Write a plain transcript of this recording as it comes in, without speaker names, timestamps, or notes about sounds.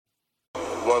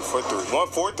1 for 3. 1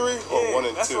 for 3 or Yeah, 1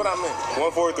 and 2? that's what I meant.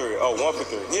 1 for 3. Oh, 1 for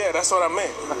 3. Yeah, that's what I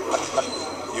meant.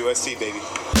 USC, baby.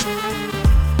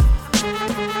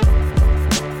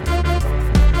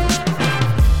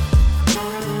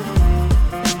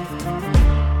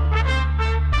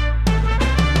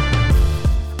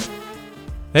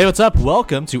 Hey, what's up?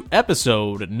 Welcome to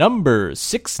episode number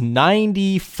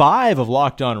 695 of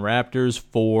Locked On Raptors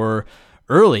for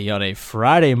early on a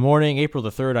Friday morning, April the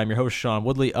 3rd. I'm your host, Sean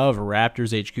Woodley of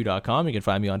RaptorsHQ.com. You can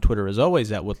find me on Twitter as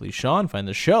always at WoodleySean. Find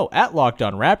the show at Locked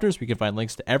On Raptors. We can find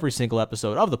links to every single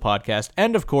episode of the podcast.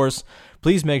 And of course,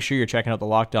 please make sure you're checking out the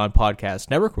Locked On Podcast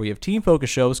Network, where we have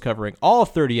team-focused shows covering all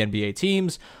 30 NBA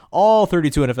teams, all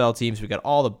 32 NFL teams. We've got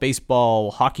all the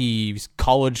baseball, hockey,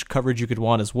 college coverage you could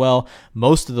want as well.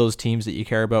 Most of those teams that you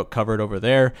care about covered over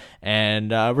there.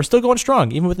 And we're still going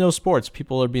strong, even with no sports.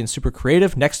 People are being super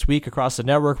creative. Next week across the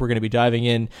network, we're going to be diving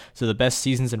in to the best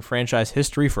seasons in franchise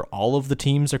history for all of the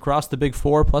teams across the Big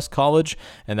Four plus college,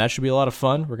 and that should be a lot of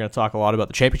fun. We're going to talk a lot about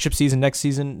the championship season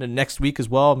next week as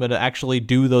well. I'm going to actually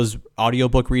do those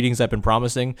audiobook readings I've been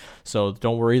promising, so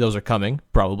don't worry, those are coming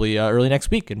probably early next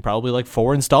week, and probably like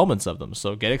 4 installments of them,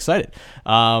 so get excited.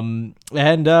 Other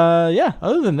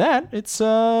than that, it's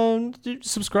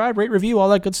subscribe, rate, review, all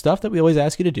that good stuff that we always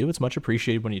ask you to do. It's much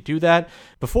appreciated when you do that.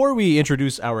 Before we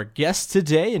introduce our guest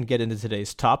today and get into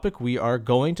today's topic, we are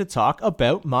going to talk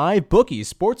about MyBookie.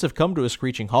 Sports have come to a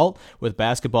screeching halt with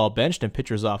basketball benched and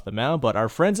pitchers off the mound, but our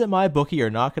friends at MyBookie are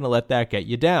not going to let that get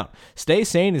you down. Stay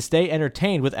sane and stay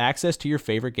entertained with access to your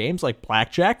favorite games like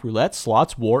blackjack, roulette,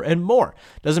 slots, war, and more.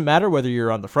 Doesn't matter whether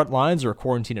you're on the front lines or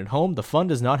quarantined at home, the fun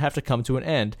does not have to come to an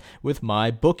end with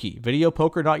MyBookie. Video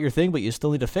poker not your thing, but you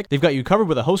still need a fix. They've got you covered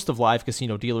with a host of live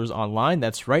casino dealers online.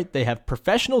 That's right, they have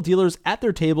professional dealers at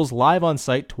their tables live on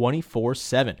site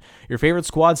 24/7. Your favorite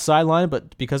squad's sidelined,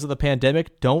 but because of the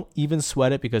pandemic, don't even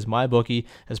sweat it, because MyBookie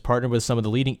has partnered with some of the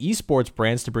leading esports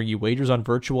brands to bring you wagers on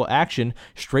virtual action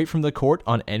straight from the court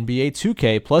on NBA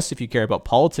 2K. Plus, if you care about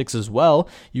politics as well,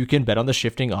 you can bet on the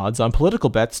shifting odds on political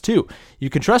bets too. You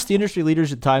can trust the industry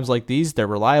leaders at times like these. They're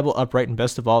reliable, upright, and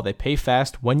best of all, they pay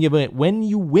fast when you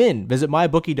win. Visit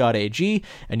mybookie.ag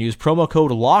and use promo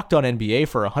code LOCKEDONNBA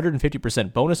for a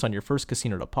 150% bonus on your first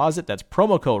casino deposit. That's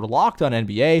promo code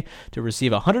LOCKEDONNBA to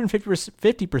receive a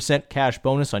 150% cash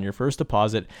bonus on your first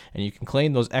deposit, and you can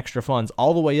claim those extra funds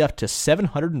all the way up to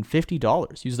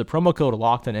 $750. Use the promo code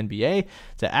LOCKEDONNBA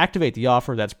to activate the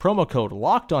offer. That's promo code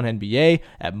LOCKEDONNBA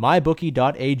at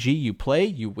mybookie.ag. You play,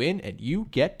 you win, and you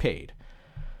get paid.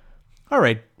 All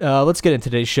right, let's get into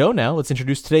today's show now. Let's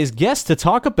introduce today's guest to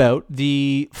talk about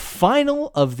the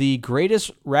final of the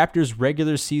greatest Raptors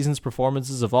regular season's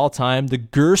performances of all time, the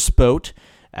Gerspout,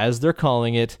 as they're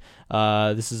calling it.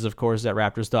 This is, of course, at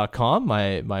Raptors.com,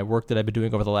 my work that I've been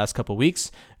doing over the last couple of weeks.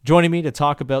 Joining me to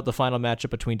talk about the final matchup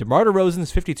between DeMar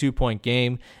DeRozan's 52-point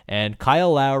game and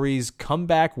Kyle Lowry's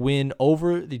comeback win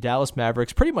over the Dallas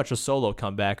Mavericks, pretty much a solo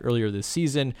comeback earlier this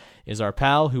season, is our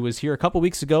pal who was here a couple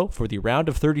weeks ago for the round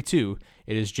of 32.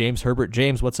 It is James Herbert.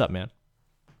 James, what's up, man?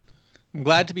 I'm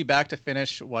glad to be back to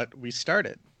finish what we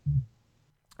started.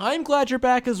 I'm glad you're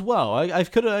back as well. I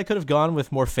could have gone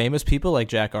with more famous people like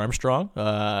Jack Armstrong,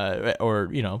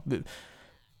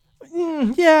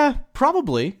 yeah,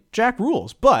 probably. Jack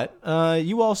rules. But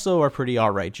you also are pretty all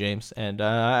right, James. And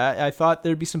I thought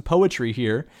there'd be some poetry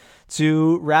here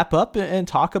to wrap up and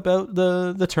talk about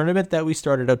the tournament that we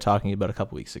started out talking about a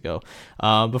couple weeks ago.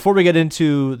 Before we get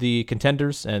into the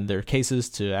contenders and their cases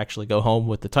to actually go home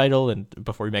with the title, and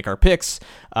before we make our picks,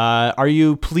 are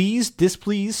you pleased,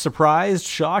 displeased, surprised,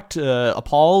 shocked,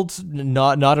 appalled,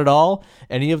 not at all?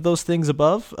 Any of those things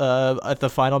above at the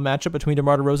final matchup between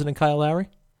DeMar DeRozan and Kyle Lowry?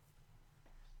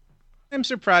 I'm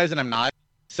surprised and I'm not.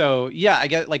 So yeah, I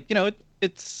get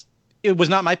it was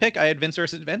not my pick. I had Vince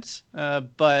versus Vince,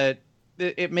 but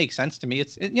it makes sense to me.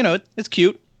 It's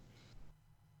cute.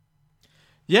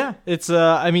 Yeah, it's.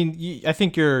 I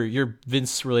think your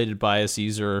Vince-related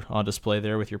biases are on display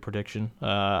there with your prediction.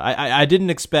 I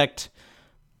didn't expect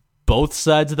both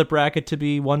sides of the bracket to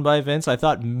be won by Vince. I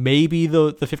thought maybe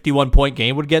the 51-point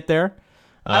game would get there.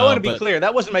 I want to be clear.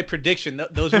 That wasn't my prediction.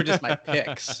 Those were just my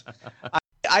picks.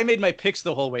 I made my picks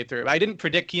the whole way through. I didn't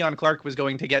predict Keon Clark was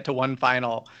going to get to one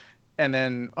final. And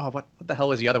then, what the hell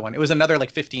was the other one? It was another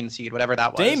 15 seed, whatever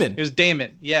that was. Damon. It was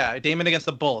Damon. Yeah, Damon against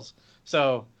the Bulls.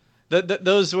 So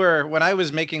those were, when I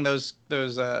was making those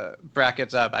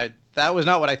brackets up, that was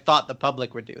not what I thought the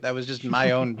public would do. That was just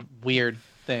my own weird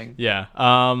thing. Yeah.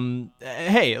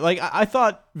 Hey, like I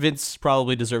thought Vince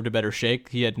probably deserved a better shake.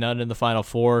 He had none in the Final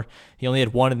Four. He only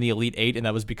had one in the Elite Eight, and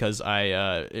that was because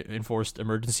I enforced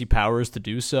emergency powers to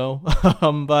do so.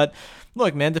 But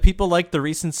look, man, the people like the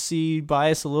recency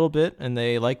bias a little bit, and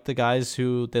they like the guys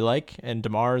who they like. And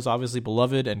DeMar is obviously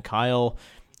beloved, and Kyle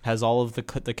has all of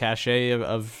the cachet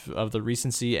of the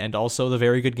recency and also the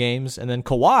very good games. And then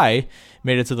Kawhi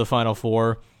made it to the Final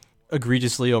Four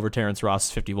egregiously over Terrence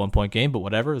Ross's 51-point game, but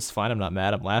whatever, it's fine. I'm not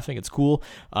mad. I'm laughing. It's cool.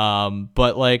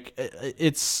 But like,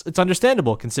 it's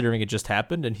understandable considering it just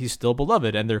happened, and he's still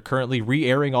beloved. And they're currently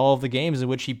re-airing all of the games in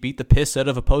which he beat the piss out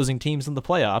of opposing teams in the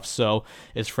playoffs. So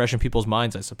it's fresh in people's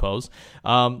minds, I suppose.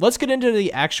 Let's get into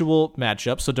the actual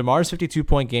matchup. So DeMar's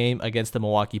 52-point game against the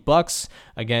Milwaukee Bucks,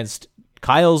 against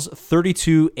Kyle's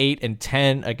 32, 8, and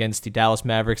 10 against the Dallas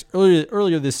Mavericks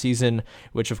earlier this season,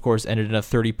 which of course ended in a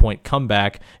 30-point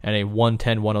comeback and a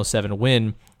 110-107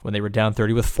 win when they were down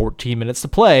 30 with 14 minutes to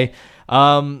play.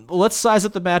 Let's size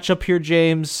up the matchup here,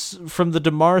 James. From the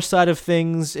DeMar side of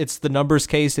things, it's the numbers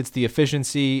case, it's the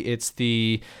efficiency, it's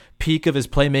the peak of his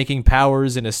playmaking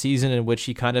powers in a season in which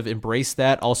he kind of embraced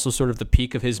that. Also sort of the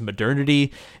peak of his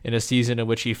modernity in a season in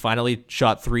which he finally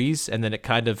shot threes, and then it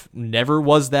kind of never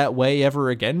was that way ever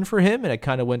again for him, and it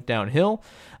kind of went downhill.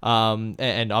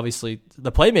 And obviously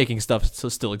the playmaking stuff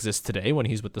still exists today when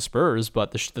he's with the Spurs,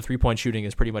 but the three-point shooting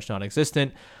is pretty much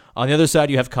non-existent. On the other side,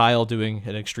 you have Kyle doing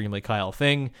an extremely Kyle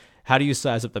thing. How do you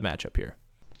size up the matchup here?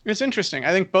 It's interesting.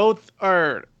 I think both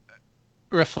are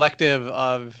reflective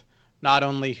of not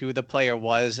only who the player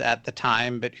was at the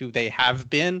time, but who they have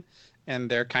been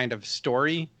and their kind of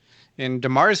story. In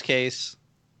DeMar's case,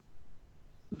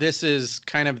 this is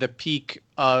kind of the peak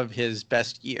of his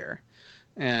best year.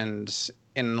 And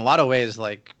in a lot of ways,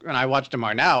 like when I watch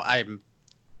DeMar now, I'm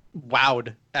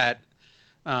wowed at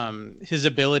his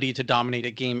ability to dominate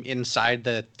a game inside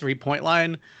the 3-point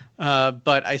line.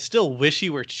 But I still wish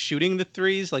he were shooting the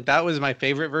threes. Like that was my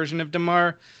favorite version of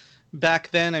DeMar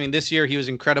back then. I mean, this year he was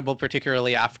incredible,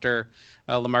 particularly after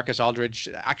LaMarcus Aldridge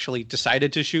actually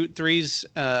decided to shoot threes.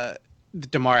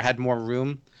 DeMar had more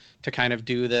room to kind of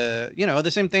do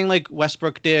the same thing like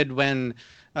Westbrook did when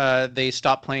they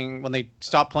stopped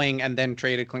playing and then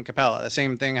traded Clint Capella. The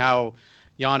same thing how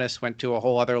Giannis went to a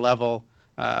whole other level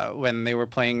when they were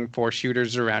playing 4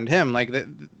 shooters around him. Like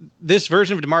this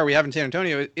version of DeMar we have in San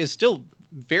Antonio is still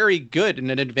very good and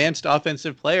an advanced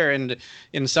offensive player, and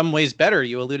in some ways better.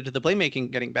 You alluded to the playmaking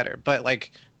getting better, but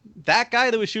like that guy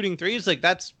that was shooting threes, like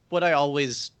that's what I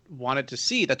always wanted to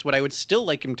see. That's what I would still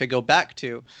like him to go back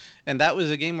to. And that was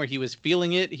a game where he was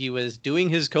feeling it. He was doing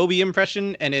his Kobe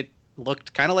impression, and it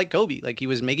looked kind of like Kobe. Like he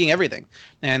was making everything.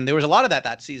 And there was a lot of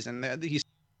that season. He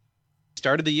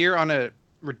started the year on a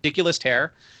ridiculous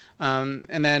tear.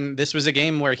 And then this was a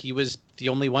game where he was the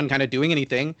only one kind of doing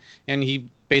anything, and he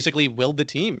basically willed the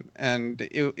team, and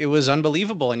it was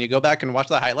unbelievable. And you go back and watch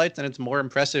the highlights, and it's more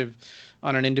impressive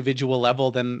on an individual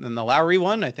level than the Lowry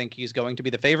one. I think he's going to be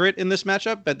the favorite in this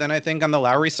matchup. But then I think on the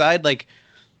Lowry side, like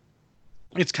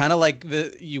it's kind of like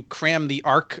you cram the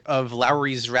arc of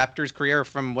Lowry's Raptors career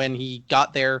from when he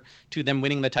got there to them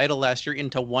winning the title last year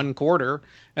into one quarter,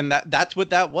 and that's what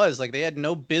that was. Like they had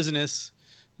no business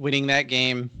winning that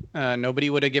game. Nobody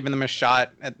would have given them a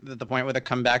shot at the point where the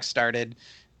comeback started.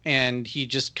 And he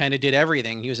just kind of did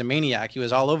everything. He was a maniac. He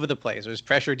was all over the place. It was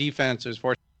pressure defense. It was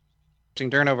forcing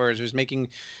turnovers. It was making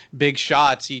big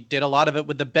shots. He did a lot of it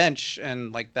with the bench.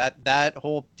 And like that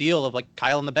whole deal of like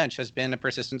Kyle on the bench has been a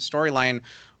persistent storyline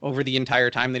over the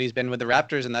entire time that he's been with the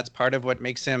Raptors. And that's part of what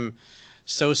makes him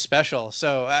so special.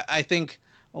 So I think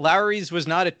Lowry's was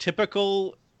not a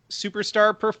typical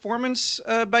superstar performance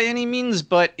by any means,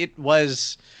 but it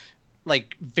was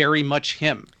like very much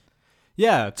him.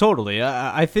 Yeah, totally.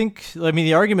 I think, I mean,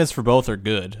 the arguments for both are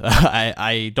good.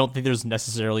 I don't think there's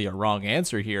necessarily a wrong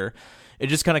answer here. It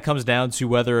just kind of comes down to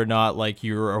whether or not like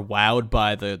you're wowed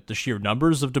by the sheer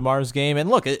numbers of DeMar's game. And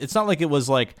look, it's not like it was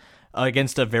like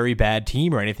against a very bad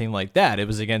team or anything like that. It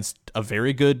was against a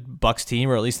very good Bucks team,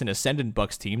 or at least an ascendant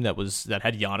Bucks team that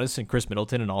had Giannis and Chris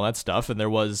Middleton and all that stuff. And there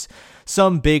was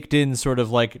some baked in sort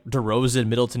of like DeRozan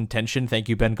Middleton tension. Thank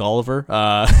you, Ben Golliver,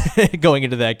 going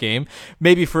into that game,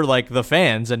 maybe for like the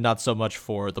fans and not so much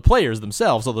for the players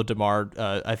themselves. Although DeMar,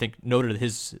 I think, noted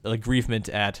his aggrievement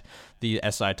at the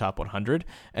SI Top 100,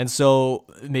 and so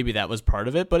maybe that was part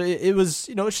of it. But it was,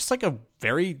 it's just like a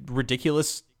very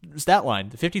ridiculous stat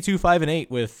line: 52, 5, and 8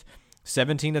 with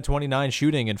 17 to 29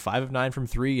 shooting and 5 of 9 from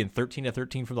 3 and 13 to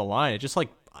 13 from the line. It's just like,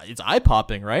 it's eye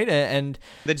popping, right? And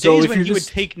the days when he would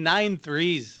take 9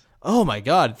 threes. Oh my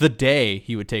God, the day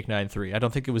he would take 9 3. I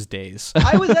don't think it was days.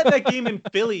 I was at that game in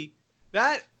Philly.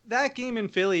 That that game in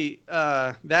Philly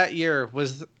that year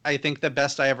was, I think, the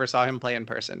best I ever saw him play in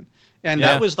person. And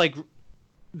that was like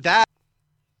that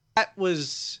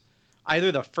was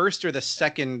either the first or the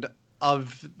second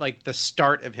of like the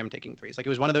start of him taking threes. Like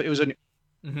it was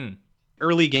an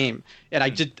early game, and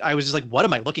I was just like, what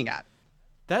am I looking at?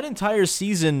 That entire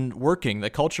season working, the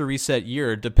culture reset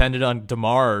year, depended on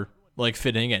DeMar like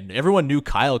fitting in. Everyone knew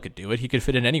Kyle could do it; he could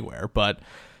fit in anywhere. But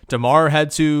DeMar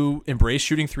had to embrace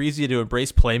shooting threes. He had to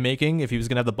embrace playmaking if he was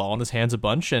going to have the ball in his hands a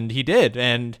bunch, and he did.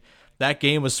 And that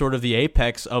game was sort of the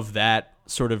apex of that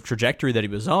sort of trajectory that he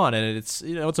was on. And it's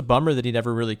it's a bummer that he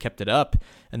never really kept it up,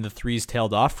 and the threes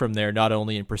tailed off from there, not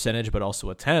only in percentage but also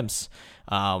attempts.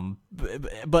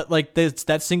 But like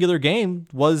that singular game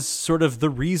was sort of the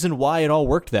reason why it all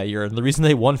worked that year, and the reason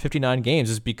they won 59 games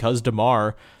is because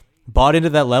DeMar bought into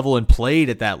that level and played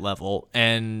at that level,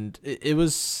 and it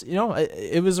was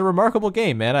it was a remarkable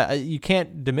game, man. You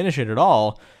can't diminish it at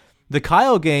all. The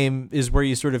Kyle game is where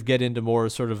you sort of get into more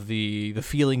sort of the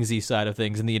feelingsy side of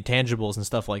things and the intangibles and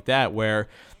stuff like that, where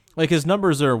like his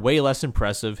numbers are way less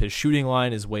impressive. His shooting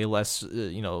line is way less,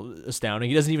 astounding.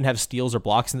 He doesn't even have steals or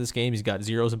blocks in this game. He's got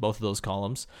zeros in both of those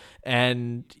columns.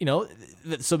 And,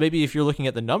 so maybe if you're looking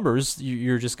at the numbers,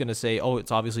 you're just going to say, oh,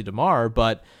 it's obviously DeMar.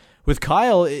 But with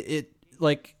Kyle, it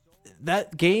like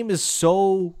that game is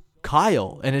so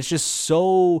Kyle, and it's just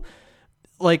so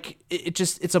like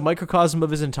it's a microcosm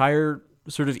of his entire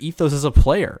sort of ethos as a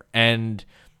player. And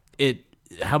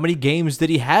how many games did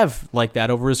he have like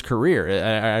that over his career?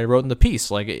 I wrote in the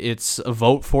piece, like it's a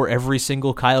vote for every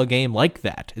single Kyle game like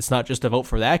that. It's not just a vote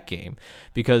for that game,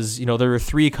 because there are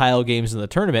 3 Kyle games in the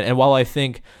tournament. And while I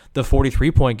think the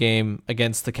 43-point game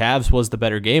against the Cavs was the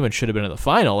better game and should have been in the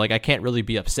final, like I can't really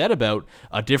be upset about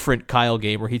a different Kyle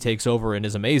game where he takes over and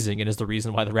is amazing and is the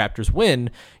reason why the Raptors win,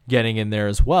 getting in there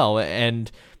as well.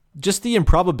 And just the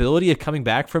improbability of coming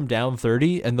back from down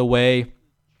 30 and the way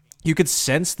you could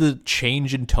sense the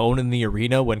change in tone in the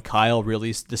arena when Kyle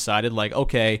really decided, like,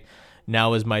 okay,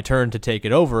 now is my turn to take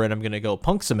it over and I'm going to go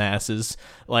punk some asses.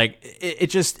 Like,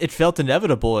 it felt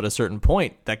inevitable at a certain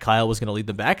point that Kyle was going to lead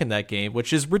them back in that game,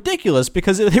 which is ridiculous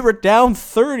because they were down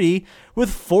 30 with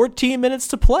 14 minutes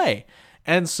to play.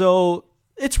 And so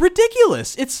it's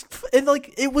ridiculous.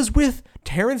 It was with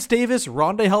Terrence Davis,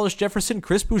 Rondae Hollis-Jefferson,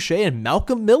 Chris Boucher, and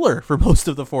Malcolm Miller for most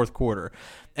of the fourth quarter.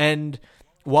 And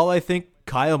while I think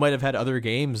Kyle might have had other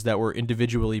games that were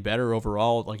individually better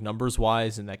overall, like numbers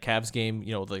wise, in that Cavs game,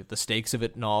 the stakes of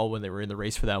it and all when they were in the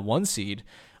race for that 1 seed,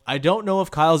 I don't know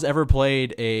if Kyle's ever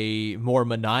played a more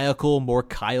maniacal, more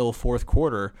Kyle fourth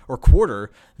quarter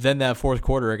than that fourth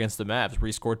quarter against the Mavs, where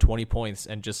he scored 20 points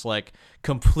and just like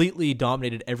completely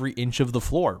dominated every inch of the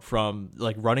floor, from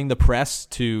like running the press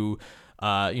to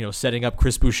setting up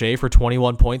Chris Boucher for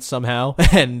 21 points somehow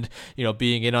and,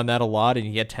 being in on that a lot. And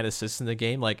he had 10 assists in the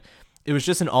game. Like, it was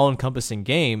just an all-encompassing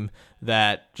game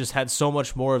that just had so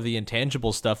much more of the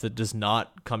intangible stuff that does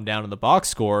not come down in the box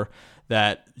score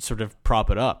that sort of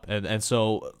prop it up. And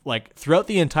so, like, throughout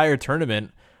the entire tournament,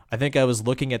 I think I was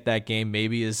looking at that game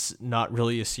maybe as not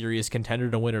really a serious contender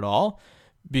to win it all,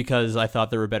 because I thought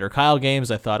there were better Kyle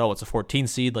games. I thought, oh, it's a 14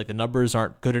 seed. Like, the numbers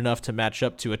aren't good enough to match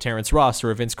up to a Terrence Ross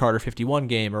or a Vince Carter 51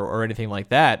 game or anything like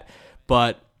that.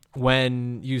 But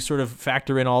when you sort of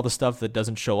factor in all the stuff that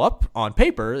doesn't show up on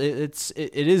paper, it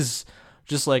is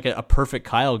just like a perfect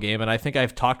Kyle game. And I think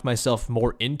I've talked myself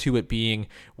more into it being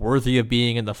worthy of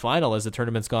being in the final as the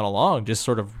tournament's gone along, just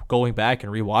sort of going back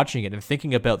and rewatching it and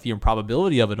thinking about the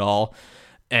improbability of it all.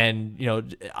 And,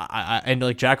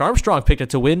 like Jack Armstrong picked it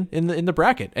to win in the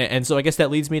bracket. And so I guess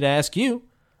that leads me to ask you,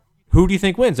 who do you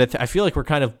think wins? I feel like we're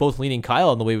kind of both leaning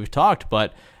Kyle in the way we've talked,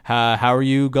 but how are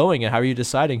you going and how are you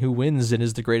deciding who wins and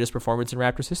is the greatest performance in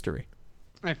Raptors history?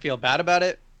 I feel bad about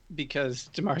it because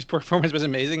DeMar's performance was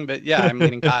amazing, but yeah, I'm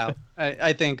leaning Kyle.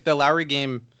 I think the Lowry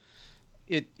game,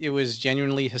 it was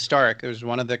genuinely historic. It was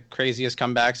one of the craziest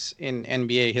comebacks in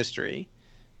NBA history.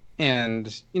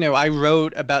 And, I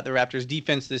wrote about the Raptors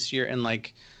defense this year, and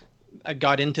like I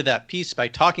got into that piece by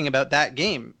talking about that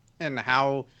game and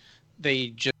how they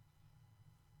just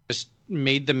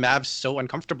made the Mavs so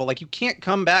uncomfortable. Like, you can't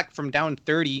come back from down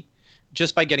 30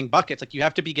 just by getting buckets. Like, you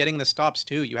have to be getting the stops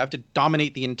too. You have to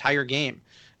dominate the entire game.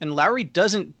 And Lowry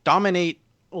doesn't dominate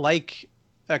like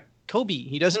Kobe.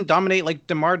 He doesn't dominate like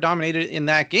DeMar dominated in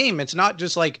that game. It's not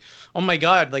just like, oh my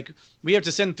God, like we have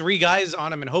to send 3 guys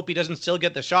on him and hope he doesn't still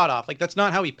get the shot off. Like, that's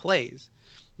not how he plays.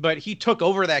 But he took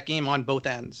over that game on both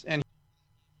ends, and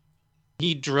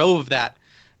he drove that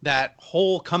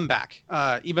whole comeback.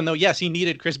 Even though, yes, he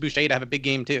needed Chris Boucher to have a big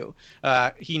game too.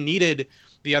 He needed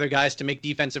the other guys to make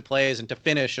defensive plays and to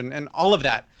finish and all of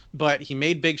that. but he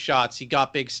made big shots. He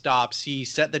got big stops. He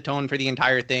set the tone for the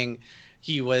entire thing.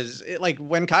 He was like,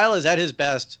 when Kyle is at his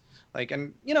best, like,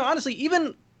 and honestly,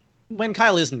 even when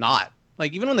Kyle is not,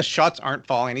 like, even when the shots aren't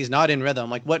falling, he's not in rhythm.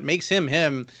 Like, what makes him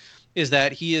him is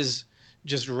that he is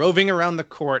just roving around the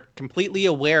court, completely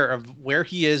aware of where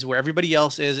he is, where everybody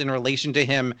else is in relation to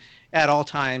him at all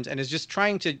times, and is just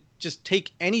trying to just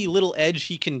take any little edge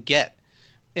he can get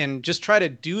and just try to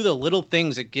do the little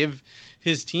things that give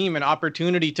his team an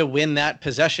opportunity to win that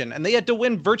possession. And they had to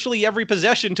win virtually every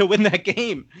possession to win that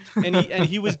game. And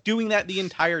he was doing that the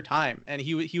entire time. And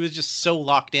he was just so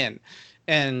locked in.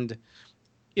 And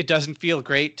it doesn't feel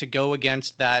great to go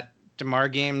against that DeMar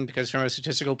game, because from a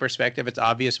statistical perspective, it's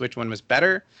obvious which one was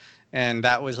better. And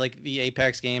that was like the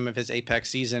apex game of his apex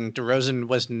season. DeRozan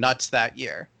was nuts that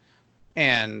year.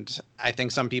 And I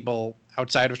think some people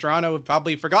outside of Toronto have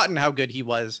probably forgotten how good he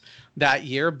was that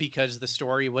year, because the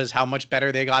story was how much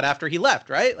better they got after he left,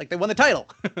 right? Like, they won the title.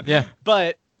 Yeah.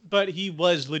 But he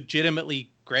was legitimately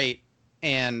great.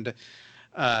 And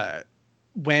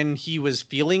when he was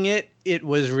feeling it, it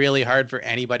was really hard for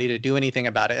anybody to do anything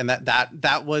about it. And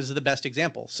that was the best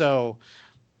example. So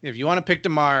if you want to pick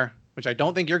DeMar, which I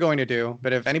don't think you're going to do,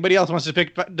 but if anybody else wants to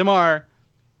pick DeMar,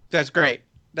 that's great.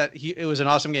 It was an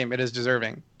awesome game. It is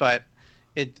deserving. But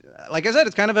it, like I said,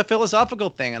 it's kind of a philosophical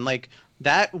thing. And like,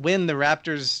 that win the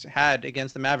Raptors had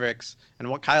against the Mavericks and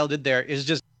what Kyle did there is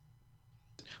just,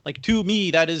 like, to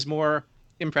me, that is more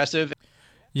impressive.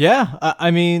 Yeah,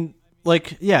 I mean,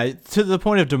 like, yeah, to the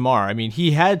point of DeMar, I mean,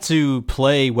 he had to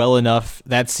play well enough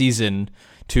that season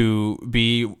to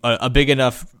be a big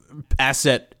enough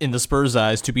asset in the Spurs'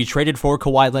 eyes to be traded for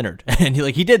Kawhi Leonard. And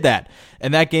he did that.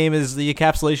 And that game is the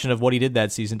encapsulation of what he did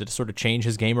that season to sort of change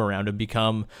his game around and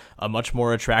become a much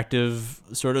more attractive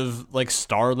sort of like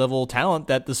star level talent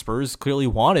that the Spurs clearly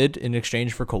wanted in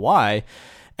exchange for Kawhi.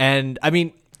 And I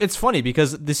mean, it's funny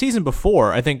because the season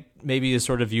before, I think maybe is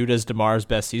sort of viewed as DeMar's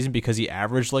best season because he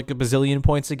averaged like a bazillion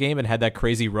points a game and had that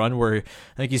crazy run where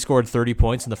I think he scored 30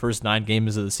 points in the first 9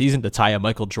 games of the season to tie a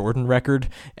Michael Jordan record.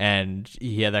 And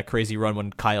he had that crazy run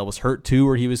when Kyle was hurt too,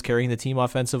 where he was carrying the team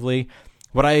offensively.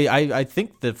 But I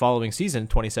think the following season,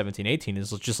 2017-18,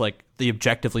 is just like the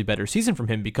objectively better season from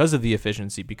him because of the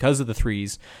efficiency, because of the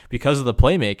threes, because of the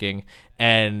playmaking.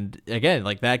 And again,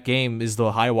 like, that game is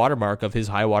the high watermark of his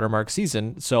high watermark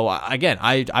season. So again,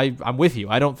 I'm with you.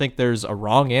 I don't think there's a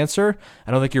wrong answer.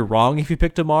 I don't think you're wrong if you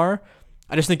pick DeMar.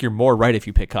 I just think you're more right if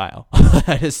you pick Kyle.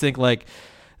 I just think like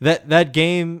that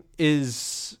game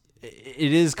is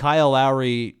Kyle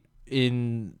Lowry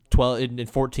in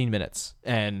 14 minutes.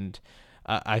 And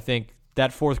I think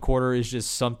that fourth quarter is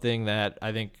just something that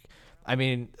it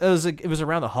was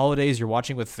around the holidays. You're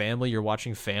watching with family. You're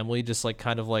watching family just like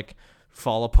kind of like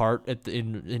fall apart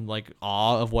in like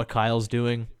awe of what Kyle's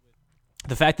doing.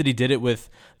 The fact that he did it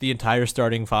with the entire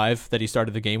starting 5 that he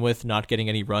started the game with, not getting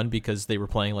any run because they were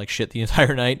playing like shit the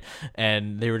entire night,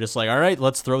 and they were just like, all right,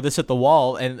 let's throw this at the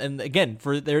wall. And again,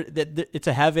 for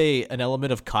to have an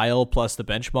element of Kyle plus the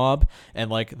bench mob and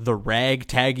like the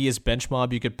rag-taggiest bench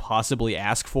mob you could possibly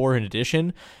ask for in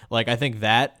addition, like, I think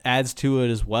that adds to it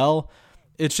as well.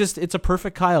 It's a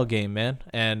perfect Kyle game, man.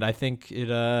 And I think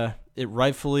it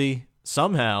rightfully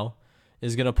somehow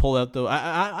is going to pull out the...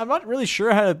 I'm not really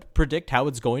sure how to predict how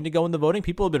it's going to go in the voting.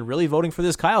 People have been really voting for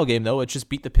this Kyle game, though. It's just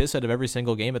beat the piss out of every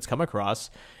single game it's come across,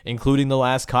 including the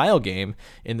last Kyle game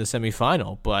in the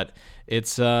semifinal. But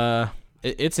it's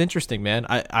interesting, man.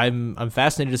 I'm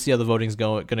fascinated to see how the voting's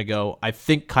going to go. I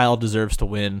think Kyle deserves to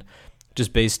win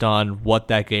just based on what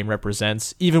that game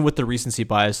represents, even with the recency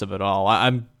bias of it all.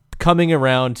 I'm coming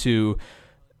around to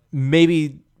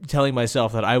maybe telling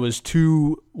myself that I was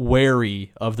too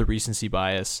wary of the recency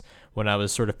bias when I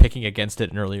was sort of picking against it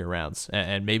in earlier rounds.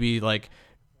 And maybe like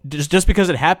just because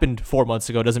it happened 4 months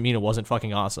ago doesn't mean it wasn't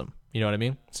fucking awesome. You know what I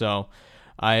mean? So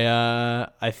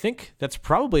I think that's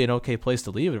probably an okay place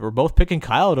to leave it. We're both picking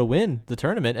Kyle to win the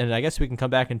tournament, and I guess we can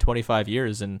come back in 25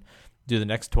 years and do the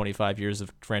next 25 years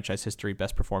of franchise history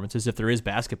best performances if there is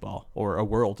basketball or a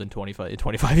world in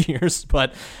 25 years.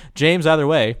 But James, either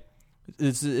way,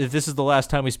 if this is the last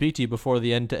time we speak to you before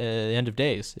the end of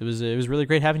days, it was really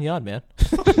great having you on, man.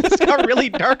 It's got really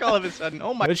dark all of a sudden.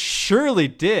 Oh my! It surely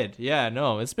did. Yeah,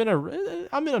 no,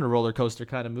 I'm in a roller coaster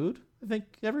kind of mood. I think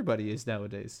everybody is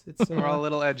nowadays. We're all a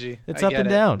little edgy. It's up and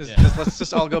down. Let's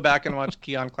just all go back and watch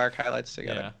Keon Clark highlights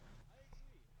together. Yeah.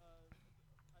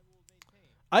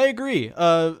 I agree.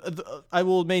 I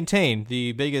will maintain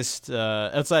the biggest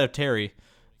outside of Terry.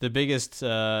 The biggest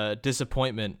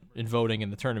disappointment in voting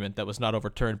in the tournament that was not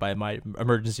overturned by my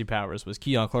emergency powers was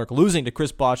Keon Clark losing to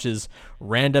Chris Bosh's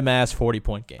random-ass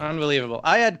 40-point game. Unbelievable.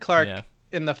 I had Clark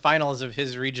in the finals of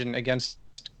his region against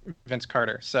Vince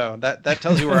Carter. So that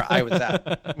tells you where I was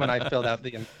at when I filled out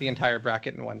the entire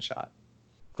bracket in one shot.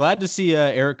 Glad to see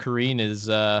Eric Corrine is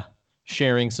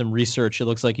sharing some research. It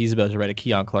looks like he's about to write a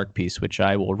Keon Clark piece, which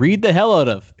I will read the hell out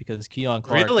of, because Keon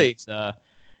Clark is a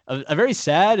very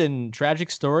sad and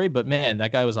tragic story, but man,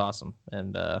 that guy was awesome.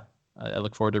 And I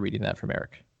look forward to reading that from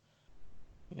Eric.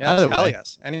 Yeah, hell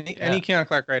yes. Any Keon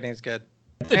Clark writing is good.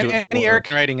 Any Eric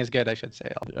writing is good, I should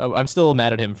say. I'm still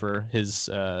mad at him for his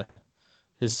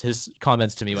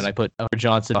comments to me when I put Albert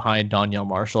Johnson behind Donyell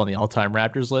Marshall on the all-time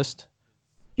Raptors list.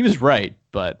 He was right,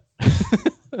 but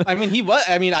I mean, he was.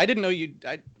 I mean, I didn't know you.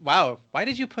 Wow, why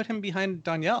did you put him behind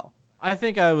Donyell? I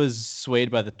think I was swayed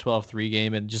by the 12-3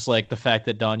 game and just like the fact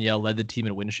that Donyell led the team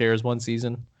in win shares one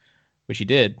season, which he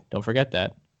did. Don't forget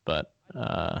that. But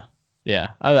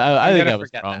yeah, I think I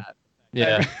was wrong. That.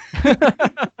 Yeah.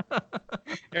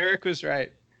 Eric was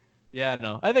right. Yeah,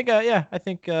 no. I think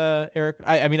Eric.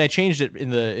 I mean, I changed it in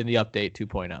the update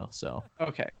 2.0. So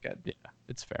okay, good. Yeah,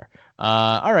 it's fair.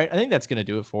 All right, I think that's gonna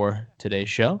do it for today's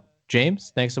show.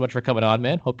 James, thanks so much for coming on,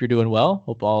 man. Hope you're doing well.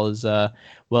 Hope all is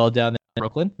well down there in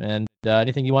Brooklyn. And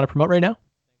anything you want to promote right now?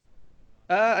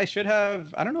 I should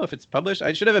have. I don't know if it's published.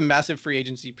 I should have a massive free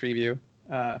agency preview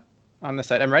on the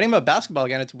site. I'm writing about basketball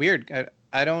again. It's weird.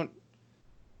 I don't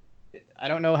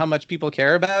know how much people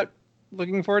care about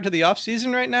looking forward to the off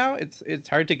season right now. It's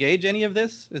hard to gauge any of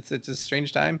this. It's a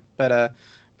strange time, but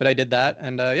I did that,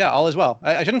 and yeah, all is well.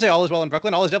 I shouldn't say all is well in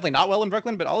Brooklyn. All is definitely not well in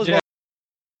Brooklyn, but all is well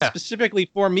specifically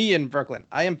for me in Brooklyn.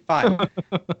 I am fine.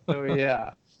 So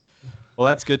yeah. Well,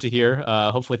 that's good to hear.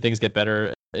 Hopefully things get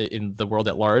better in the world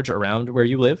at large around where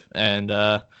you live, and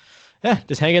yeah,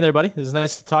 just hang in there, buddy. It was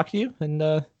nice to talk to you,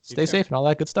 and stay safe and all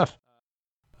that good stuff.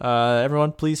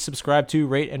 Everyone, please subscribe to,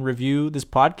 rate, and review this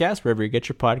podcast wherever you get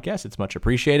your podcast. It's much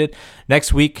appreciated.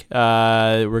 Next week,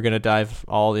 we're going to dive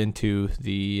all into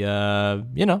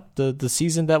the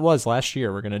season that was last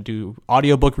year. We're going to do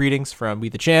audiobook readings from We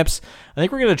the Champs. I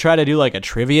think we're going to try to do like a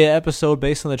trivia episode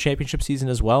based on the championship season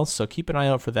as well. So keep an eye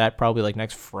out for that, probably like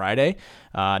next Friday.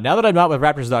 Now that I'm not with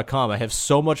Raptors.com, I have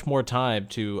so much more time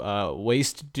to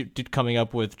waste coming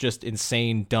up with just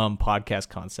insane, dumb podcast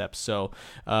concepts. So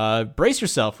brace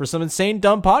yourself for some insane,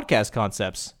 dumb podcast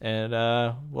concepts. And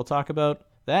we'll talk about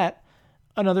that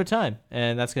another time.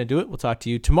 And that's going to do it. We'll talk to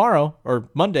you tomorrow or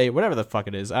Monday, whatever the fuck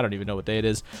it is. I don't even know what day it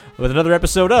is, with another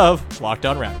episode of Locked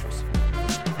On Raptors.